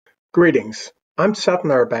Greetings. I'm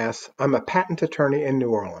Sutton Urbass. I'm a patent attorney in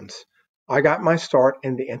New Orleans. I got my start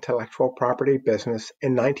in the intellectual property business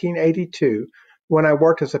in 1982 when I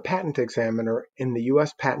worked as a patent examiner in the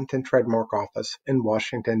U.S. Patent and Trademark Office in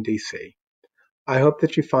Washington, D.C. I hope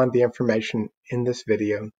that you find the information in this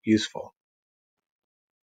video useful.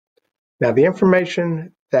 Now, the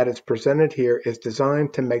information that is presented here is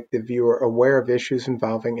designed to make the viewer aware of issues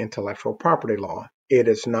involving intellectual property law. It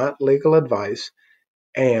is not legal advice,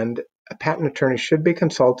 and a patent attorney should be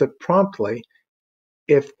consulted promptly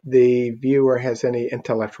if the viewer has any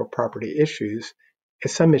intellectual property issues,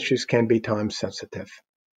 as some issues can be time sensitive.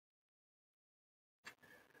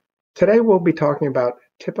 Today we'll be talking about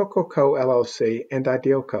Typicalco LLC and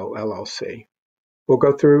Idealco LLC. We'll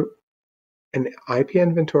go through an IP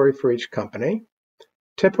inventory for each company.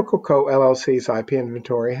 Typicalco LLC's IP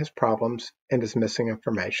inventory has problems and is missing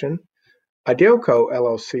information. Idealco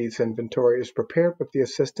LLC's inventory is prepared with the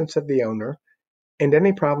assistance of the owner, and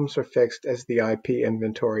any problems are fixed as the IP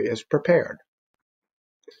inventory is prepared.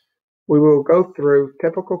 We will go through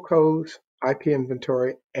Typicalco's IP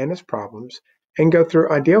inventory and its problems, and go through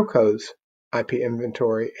Idealco's IP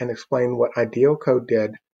inventory and explain what Idealco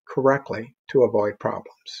did correctly to avoid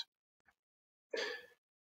problems.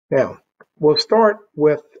 Now, we'll start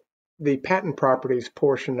with the patent properties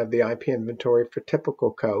portion of the IP inventory for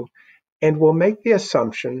Typicalco, and we'll make the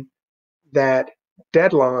assumption that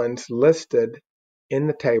deadlines listed in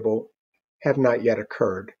the table have not yet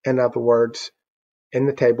occurred. In other words, in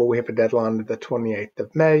the table we have a deadline of the 28th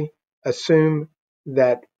of May. Assume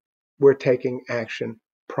that we're taking action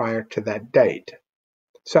prior to that date.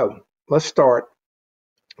 So let's start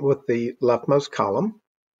with the leftmost column.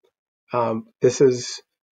 This is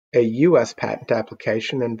a U.S. patent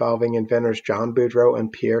application involving inventors John Boudreau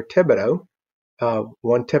and Pierre Thibodeau,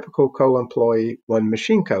 one Typicalco employee, one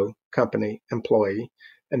Machine Co. company employee,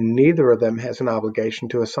 and neither of them has an obligation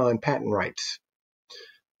to assign patent rights.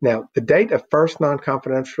 Now, the date of first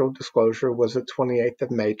non-confidential disclosure was the 28th of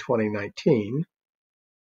May 2019.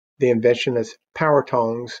 The invention is power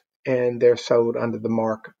tongs, and they're sold under the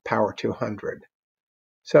mark Power 200.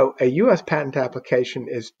 So a U.S. patent application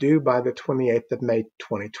is due by the 28th of May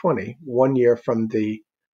 2020, 1 year from the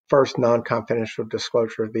first non-confidential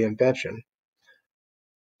disclosure of the invention.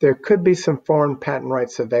 There could be some foreign patent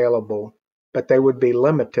rights available, but they would be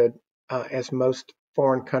limited as most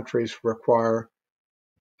foreign countries require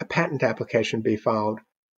a patent application be filed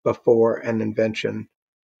before an invention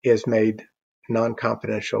is made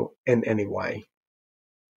non-confidential in any way.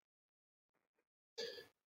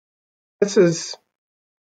 This is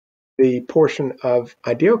the portion of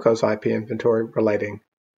Idealco's IP inventory relating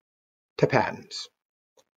to patents.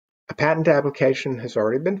 A patent application has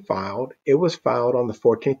already been filed. It was filed on the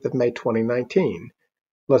 14th of May 2019,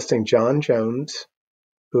 listing John Jones,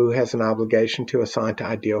 who has an obligation to assign to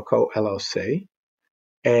Idealco LLC,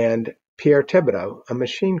 and Pierre Thibodeau, a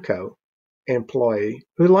Machine Co. employee,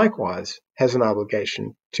 who likewise has an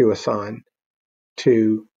obligation to assign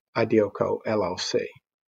to Idealco LLC.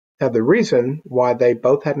 Now, the reason why they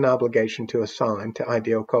both had an obligation to assign to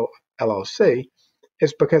Idealco LLC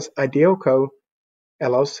is because Idealco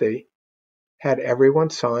LLC had everyone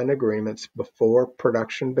sign agreements before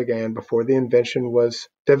production began, before the invention was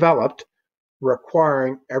developed,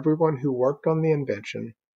 requiring everyone who worked on the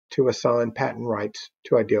invention to assign patent rights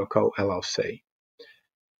to Idealco LLC.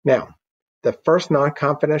 Now, the first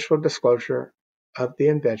non-confidential disclosure of the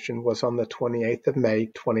invention was on the 28th of May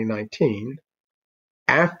 2019,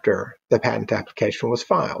 after the patent application was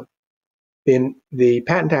filed. The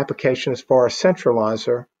patent application is for a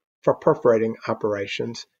centralizer for perforating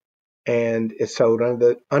operations, and is sold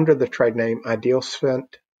under the trade name Idealcent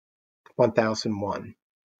 1001.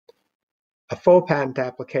 A full patent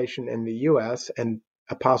application in the U.S. and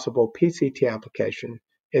a possible PCT application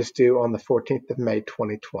is due on the 14th of May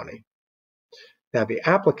 2020. Now, the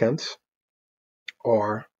applicants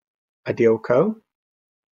are Idealco,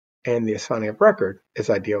 and the assignee of record is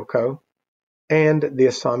Idealco, and the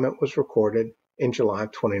assignment was recorded in July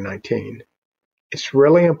of 2019. It's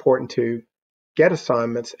really important to get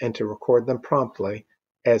assignments and to record them promptly,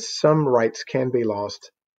 as some rights can be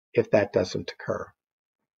lost if that doesn't occur.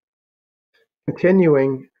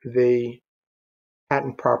 Continuing the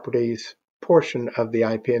patent properties portion of the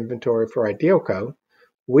IP inventory for Idealco,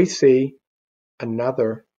 we see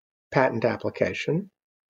another patent application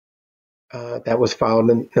that was filed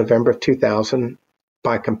in November of 2000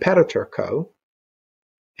 by Competitor Co.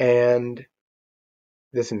 And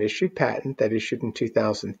there's an issued patent that issued in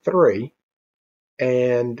 2003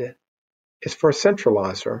 and is for a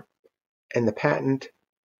centralizer, and the patent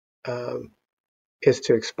is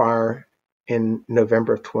to expire in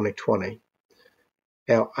November of 2020.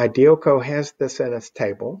 Now, Idealco has this in its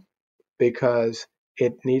table because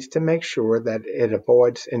it needs to make sure that it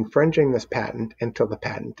avoids infringing this patent until the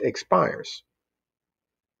patent expires.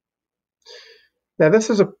 Now, this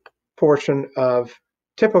is a portion of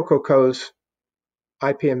Typicalco's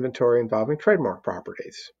IP inventory involving trademark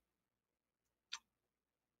properties.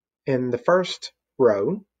 In the first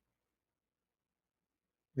row,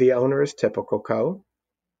 the owner is Typicalco.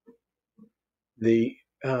 The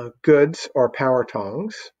goods are power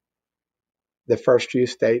tongs. The first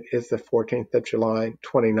use date is the 14th of July,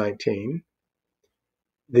 2019.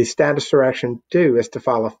 The status or action due is to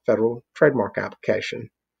file a federal trademark application,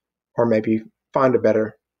 or maybe find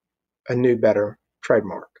a new, better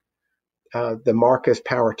trademark. The mark is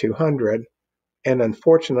Power 200, and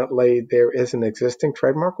unfortunately, there is an existing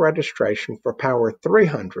trademark registration for Power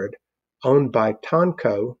 300 owned by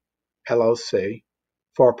Typicalco LLC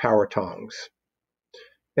for power tongs.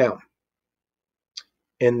 Now,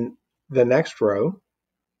 in the next row,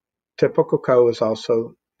 Typicalco is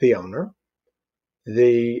also the owner.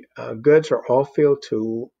 The goods are all field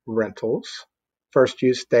tool rentals. First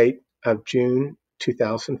use date of June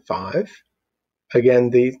 2005.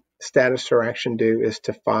 Again, the status or action due is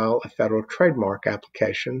to file a federal trademark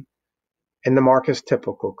application, and the mark is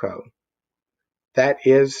Typicalco. That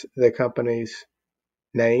is the company's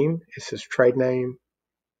name. It's his trade name.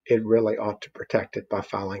 It really ought to protect it by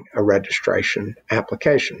filing a registration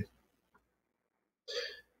application.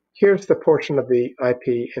 Here's the portion of the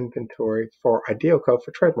IP inventory for Idealco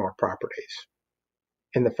for trademark properties.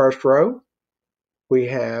 In the first row, we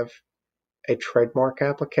have a trademark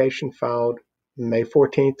application filed May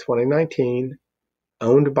 14, 2019,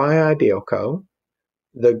 owned by Idealco.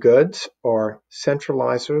 The goods are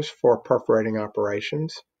centralizers for perforating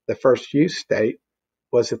operations. The first use date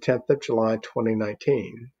was the 10th of July,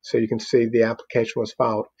 2019. So you can see the application was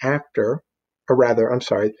filed after, or rather, I'm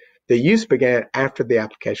sorry, the use began after the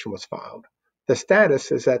application was filed. The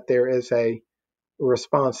status is that there is a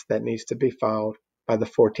response that needs to be filed by the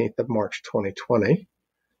 14th of March, 2020.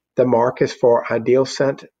 The mark is for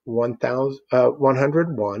IdealScent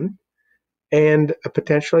 101, and a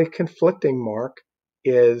potentially conflicting mark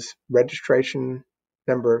is registration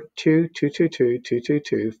number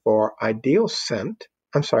 2222222 for IdealCert,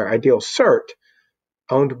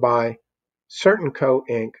 owned by Certain Co.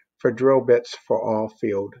 Inc. for drill bits for all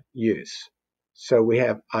field use. So we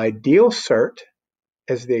have IdealCert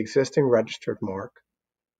as the existing registered mark,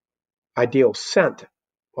 IdealScent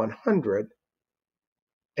 100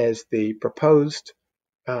 as the proposed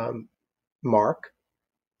mark,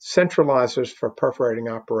 centralizers for perforating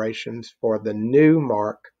operations for the new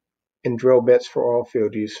mark, and drill bits for all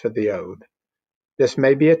field use for the ode. This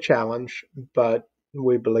may be a challenge, but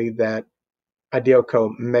we believe that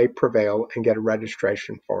Idealco may prevail and get a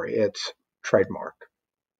registration for its trademark.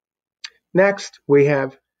 Next, we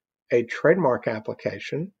have a trademark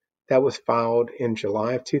application that was filed in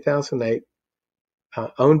July of 2008,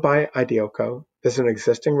 owned by Idealco. There's an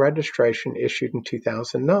existing registration issued in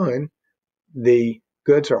 2009. The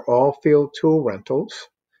goods are all field tool rentals.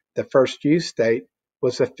 The first use date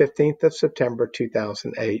was the 15th of September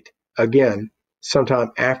 2008, again,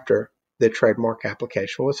 sometime after the trademark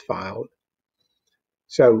application was filed.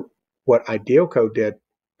 So what Idealco did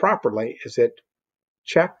properly is it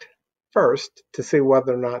checked first to see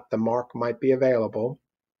whether or not the mark might be available.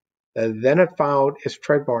 Then it filed its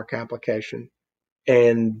trademark application,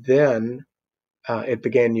 and then it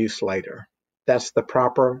began use later. That's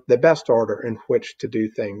the best order in which to do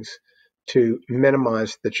things to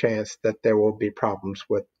minimize the chance that there will be problems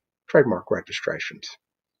with trademark registrations.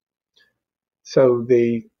 So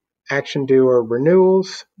the action due or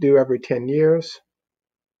renewals due every 10 years,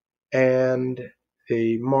 and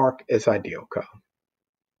the mark is Idealco.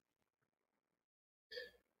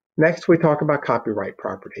 Next, we talk about copyright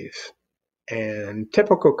properties. And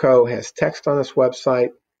Typicalco has text on its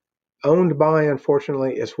website, owned by,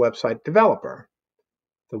 unfortunately, its website developer.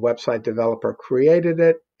 The website developer created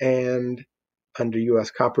it, and under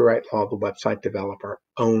U.S. copyright law, the website developer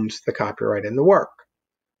owns the copyright in the work.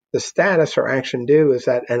 The status or action due is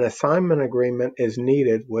that an assignment agreement is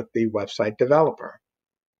needed with the website developer.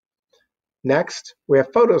 Next, we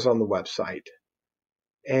have photos on the website.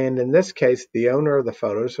 And in this case, the owner of the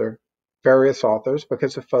photos are various authors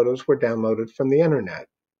because the photos were downloaded from the internet.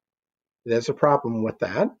 There's a problem with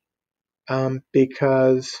that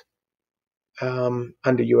because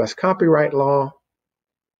under U.S. copyright law,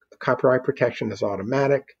 copyright protection is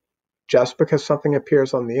automatic. Just because something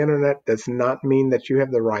appears on the internet does not mean that you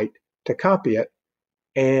have the right to copy it.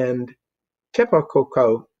 And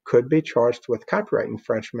Typicalco could be charged with copyright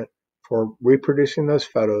infringement for reproducing those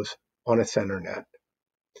photos on its internet.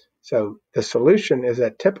 So the solution is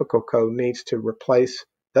that Typicalco needs to replace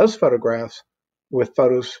those photographs with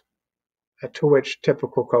photos to which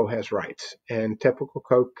Typicalco has rights. And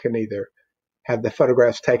Typicalco can either have the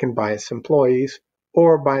photographs taken by its employees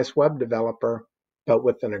or by its web developer, but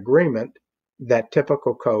with an agreement that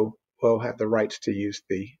Typicalco will have the rights to use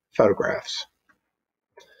the photographs.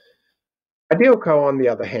 Idealco, on the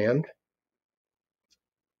other hand,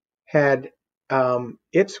 had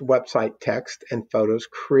its website text and photos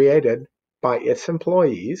created by its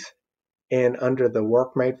employees, and under the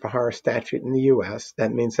Work Made for Hire statute in the U.S.,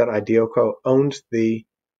 that means that Idealco owns the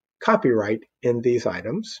copyright in these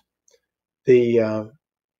items. The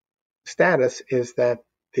status is that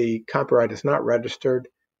the copyright is not registered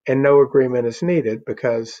and no agreement is needed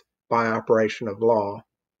because, by operation of law,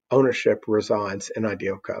 ownership resides in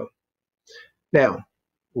Idealco. Now,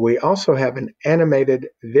 we also have an animated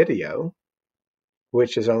video,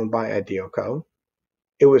 which is owned by Idealco.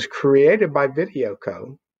 It was created by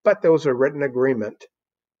Videoco, but there was a written agreement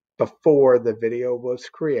before the video was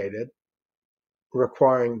created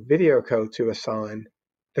requiring Videoco to assign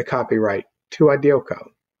the copyright to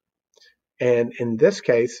Idealco. And in this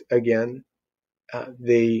case, again,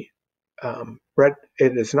 it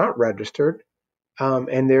is not registered,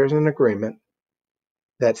 and there's an agreement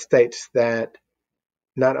that states that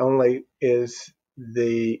not only is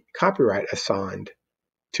the copyright assigned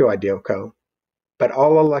to Idealco, but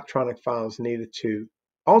all electronic files needed to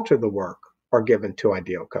alter the work are given to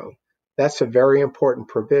Idealco. That's a very important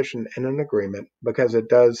provision in an agreement because it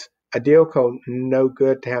does Idealco no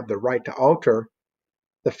good to have the right to alter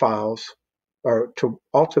the files or to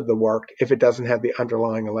alter the work if it doesn't have the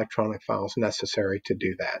underlying electronic files necessary to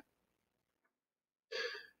do that.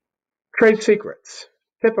 Trade secrets.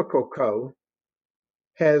 Typicalco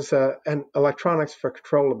has an electronics for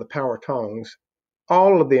control of the power tongs.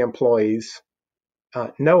 All of the employees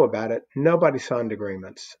know about it. Nobody signed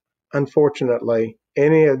agreements. Unfortunately,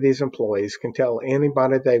 any of these employees can tell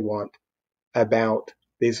anybody they want about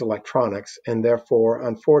these electronics, and therefore,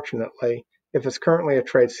 unfortunately, if it's currently a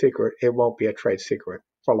trade secret, it won't be a trade secret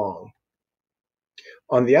for long.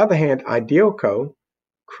 On the other hand, Idealco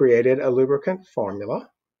created a lubricant formula.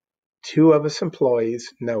 Two of its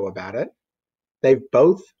employees know about it. They've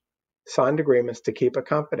both signed agreements to keep it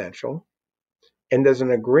confidential. And there's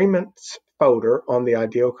an agreements folder on the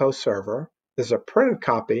Idealco server. There's a printed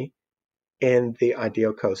copy in the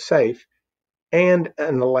Idealco safe and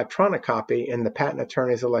an electronic copy in the patent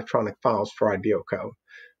attorney's electronic files for Idealco.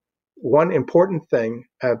 One important thing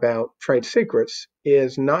about trade secrets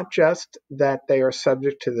is not just that they are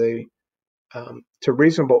subject to to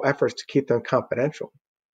reasonable efforts to keep them confidential,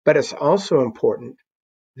 but it's also important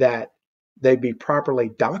that they be properly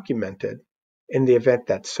documented in the event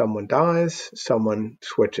that someone dies, someone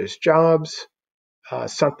switches jobs,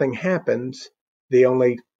 something happens, the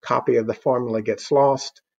only copy of the formula gets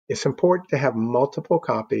lost. It's important to have multiple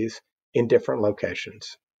copies in different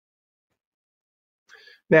locations.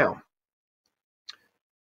 Now,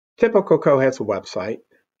 Typicalco has a website,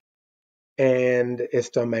 and its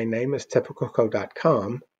domain name is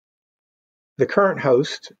typicalco.com. The current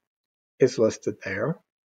host is listed there.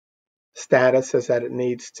 Status is that it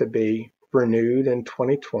needs to be renewed in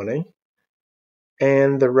 2020,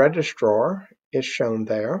 and the registrar is shown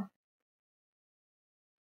there.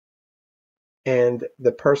 And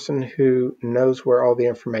the person who knows where all the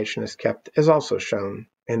information is kept is also shown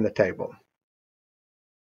in the table.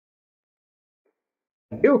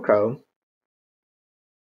 Idealco,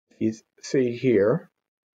 if you see here,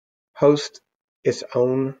 hosts its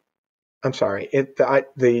own,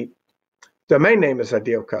 the domain name is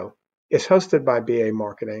Idealco. It's hosted by BA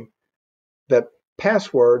Marketing. The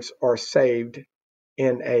passwords are saved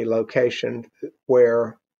in a location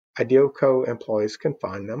where Idealco employees can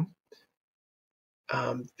find them.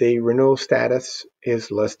 The renewal status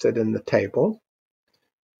is listed in the table.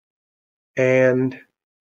 And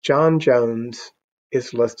John Jones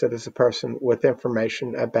is listed as a person with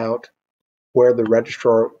information about where the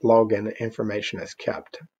registrar login information is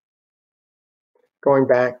kept. Going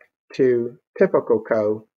back to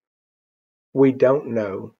Typicalco, we don't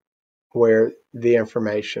know where the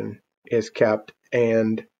information is kept,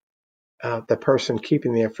 and the person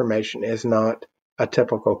keeping the information is not a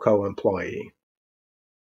Typicalco employee.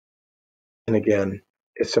 And again,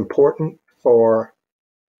 it's important for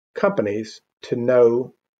companies to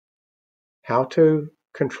know how to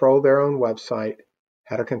control their own website,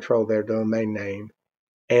 how to control their domain name,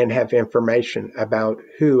 and have information about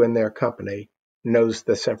who in their company knows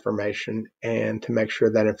this information, and to make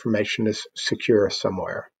sure that information is secure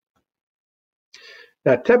somewhere.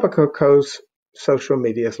 Now, Typicalco's social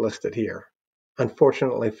media is listed here.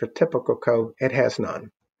 Unfortunately for Typicalco, it has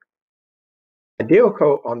none.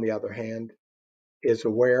 Idealco, on the other hand, is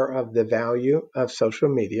aware of the value of social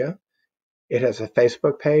media. It has a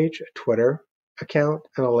Facebook page, a Twitter account,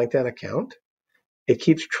 and a LinkedIn account. It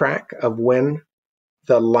keeps track of when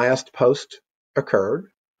the last post occurred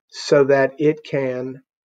so that it can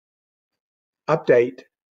update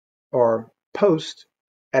or post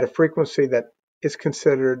at a frequency that is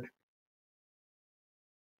considered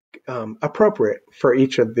appropriate for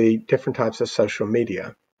each of the different types of social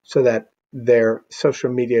media so that their social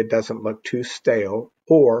media doesn't look too stale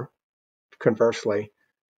or, conversely,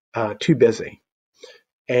 too busy.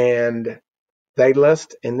 And they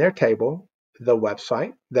list in their table the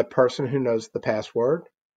website, the person who knows the password,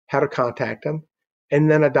 how to contact them, and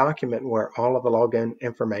then a document where all of the login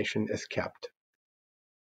information is kept.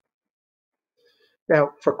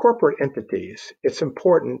 Now, for corporate entities, it's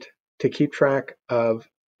important to keep track of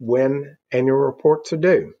when annual reports are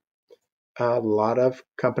due. A lot of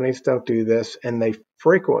companies don't do this, and they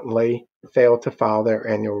frequently fail to file their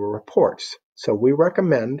annual reports. So we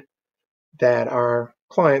recommend that our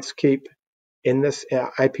clients keep in this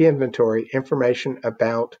IP inventory information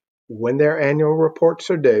about when their annual reports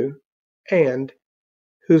are due and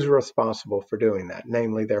who's responsible for doing that,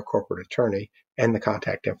 namely their corporate attorney and the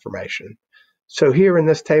contact information. So here in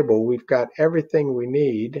this table, we've got everything we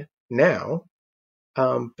need now,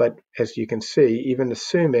 but as you can see, even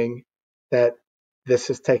assuming that this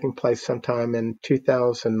is taking place sometime in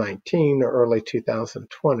 2019 or early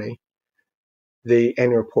 2020, the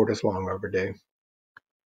annual report is long overdue.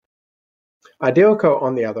 Idealco,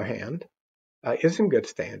 on the other hand, is in good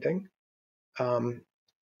standing.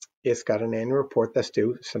 It's got an annual report that's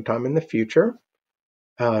due sometime in the future,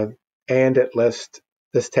 and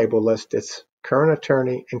this table lists its current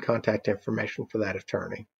attorney and contact information for that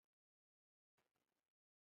attorney.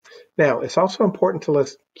 Now, it's also important to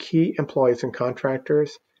list key employees and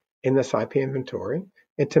contractors in this IP inventory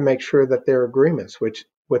and to make sure that there are agreements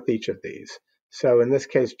with each of these. So in this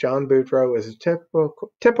case, John Boudreau is a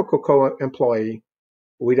typical employee.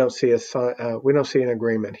 We don't see an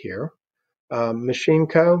agreement here. Machine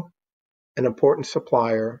Co, an important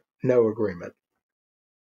supplier, no agreement.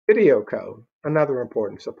 Videoco, another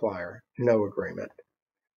important supplier, no agreement.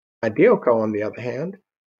 Idealco, on the other hand,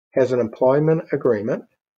 has an employment agreement,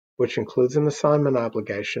 which includes an assignment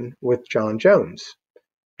obligation with John Jones,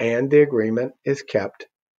 and the agreement is kept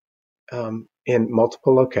in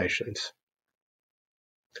multiple locations.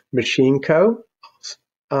 Machine Co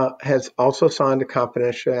has also signed a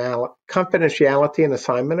confidentiality and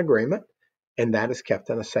assignment agreement, and that is kept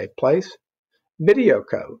in a safe place.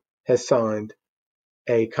 Videoco has signed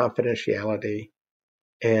a confidentiality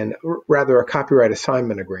and rather a copyright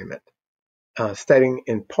assignment agreement, stating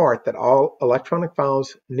in part that all electronic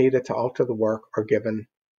files needed to alter the work are given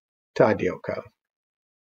to Idealco.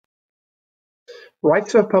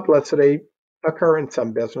 Rights of publicity occur in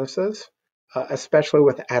some businesses, especially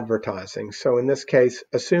with advertising. So in this case,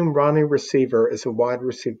 assume Ronnie Receiver is a wide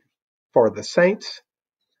receiver for the Saints.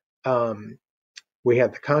 We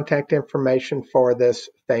have the contact information for this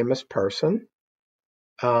famous person.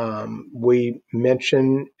 We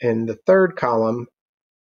mention in the third column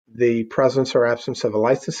the presence or absence of a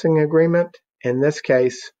licensing agreement. In this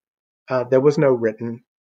case, there was no written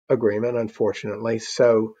agreement, unfortunately.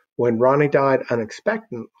 So when Ronnie died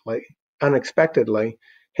unexpectedly,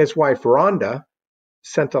 his wife Rhonda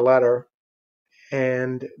sent a letter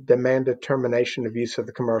and demanded termination of use of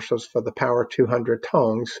the commercials for the Power 200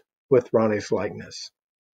 tongs with Ronnie's likeness.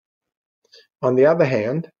 On the other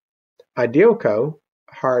hand, Idealco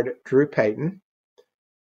hired Drew Payton,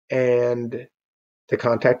 and the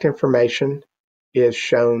contact information is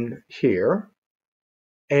shown here,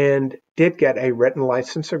 and did get a written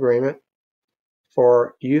license agreement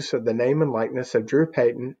for use of the name and likeness of Drew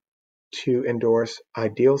Payton to endorse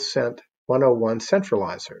Ideal Scent 101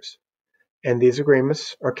 centralizers. And these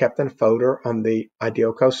agreements are kept in a folder on the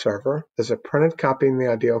Idealco server. There's a printed copy in the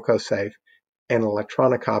Idealco safe and an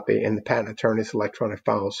electronic copy in the patent attorney's electronic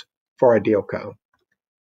files for Idealco.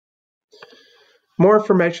 More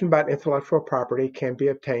information about intellectual property can be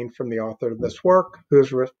obtained from the author of this work,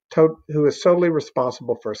 who is solely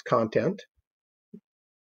responsible for its content.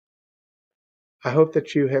 I hope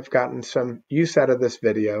that you have gotten some use out of this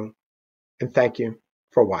video, and thank you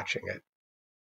for watching it.